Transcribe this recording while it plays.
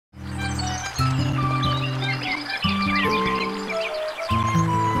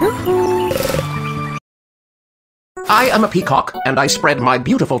I am a peacock, and I spread my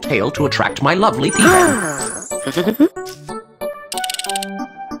beautiful tail to attract my lovely people.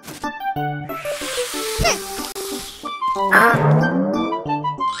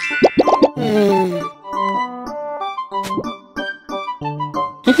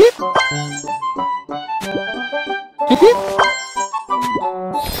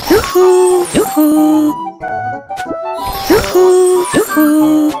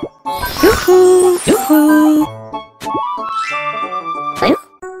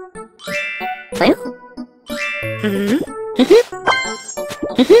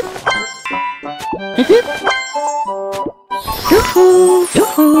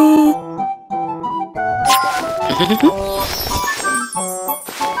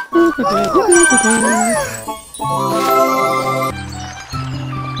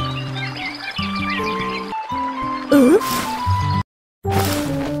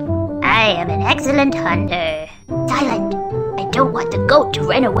 I am an excellent hunter. Silent! I don't want the goat to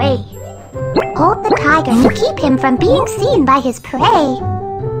run away. Hold the tiger to keep him from being seen by his prey.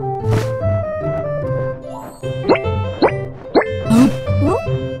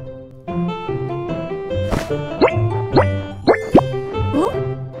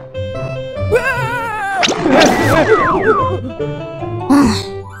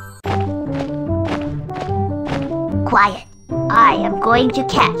 Quiet. I am going to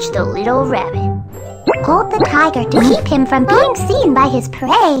catch the little rabbit. Hold the tiger to keep him from being seen by his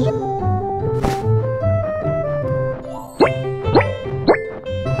prey.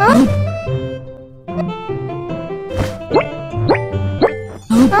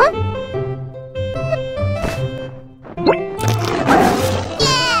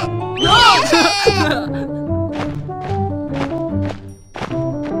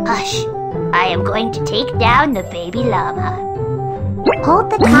 Hush. I am going to take down the baby llama.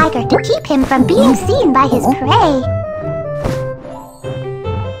 Hold the tiger to keep him from being seen by his prey.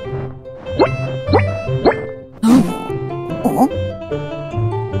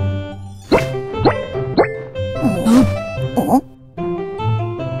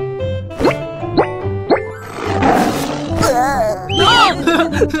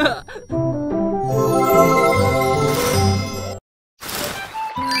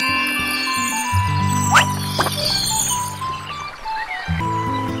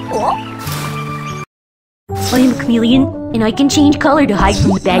 I am a chameleon, and I can change color to hide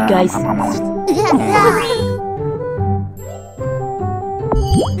from the bad guys.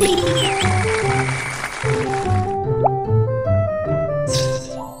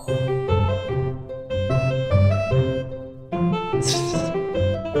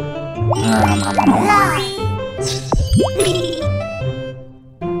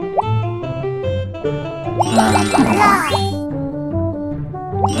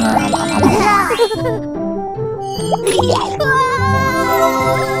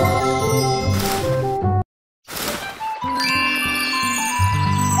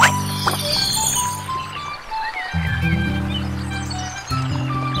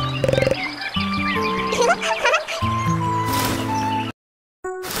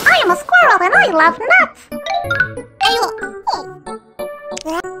 I am a squirrel and I love nuts.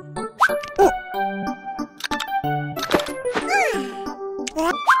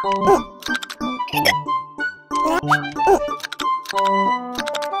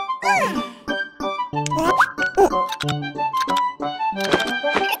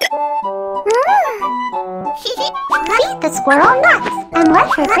 Feed the squirrel nuts and let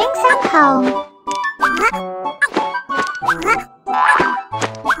her bring some home.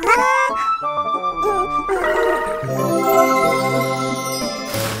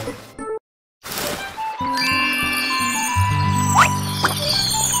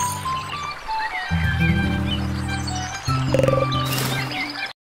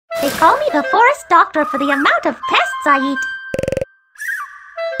 They call me the forest doctor for the amount of pests I eat.